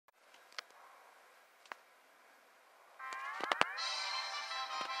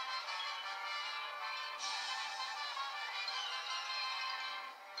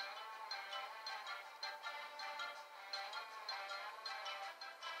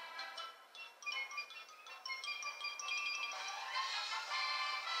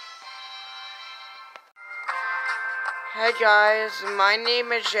Hey guys, my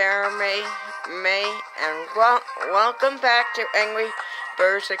name is Jeremy May, and welcome back to Angry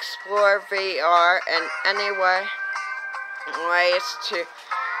Birds Explore VR. And anyway,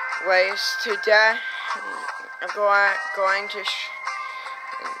 today I'm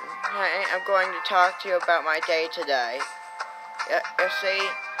going to talk to you about my day today.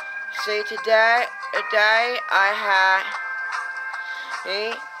 Today I had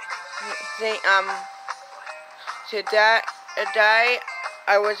Today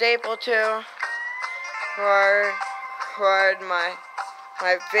I was able to record my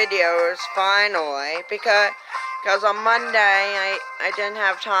videos finally because on Monday I didn't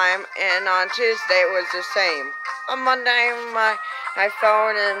have time, and on Tuesday it was the same. On Monday my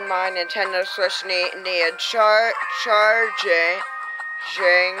phone and my Nintendo Switch needed charging.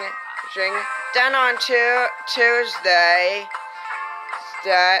 Then on Tuesday,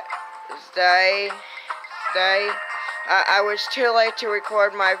 I was too late to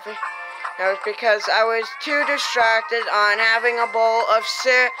record my videos because I was too distracted on having a bowl of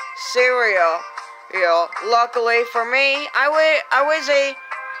cereal. Luckily for me, I was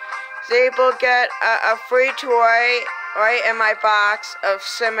able to get a free toy right in my box of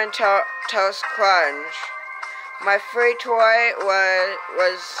Cinnamon Toast Crunch. My free toy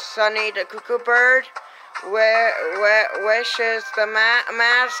was Sunny the Cuckoo Bird, which is the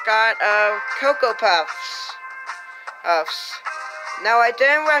mascot of Cocoa Puffs. Now, I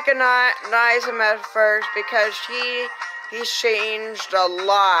didn't recognize him at first because he's changed a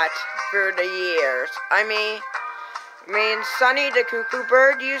lot through the years. I mean, Sunny the Cuckoo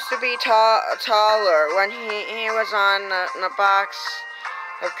Bird used to be taller when he was on the box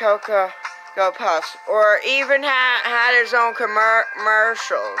of Cocoa Puffs, or even had his own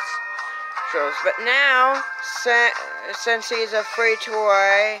commercials. But now, since he's a free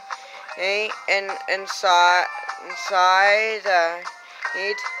toy, inside,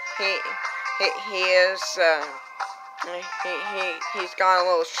 he's gone a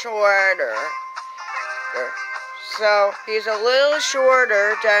little shorter. So he's a little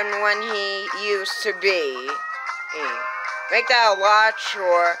shorter than when he used to be. Make that a lot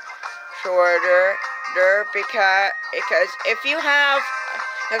shorter because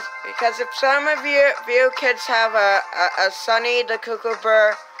if some of you kids have a Sunny the Cuckoo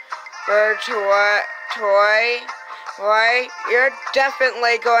Bird toy, right, you're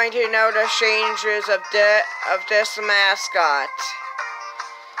definitely going to know the changes of this mascot.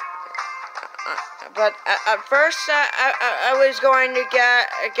 But at first, I was going to get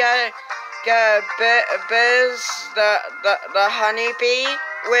Biz the honeybee,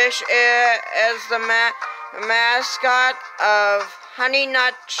 which is the mascot of Honey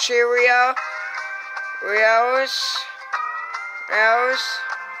Nut Cheerios.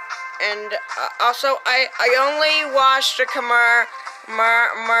 And also, I only watched the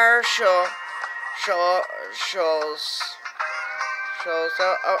commercials. So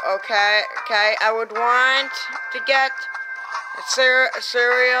okay, I would want to get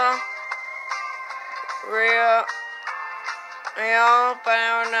cereal, but I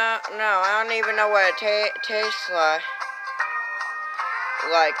don't even know what it tastes like.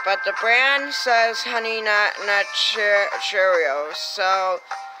 But the brand says Honey Nut Cheerios, so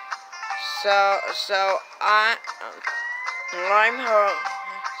I'm home.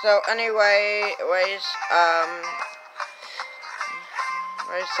 So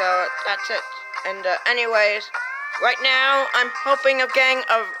so that's it. And anyways, right now I'm hoping of getting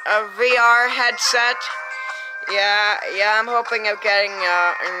a VR headset. Yeah, I'm hoping of getting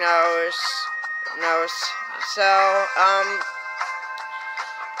nose. So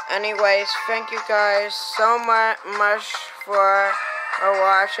anyways, thank you guys so much for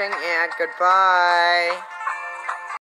watching, and goodbye.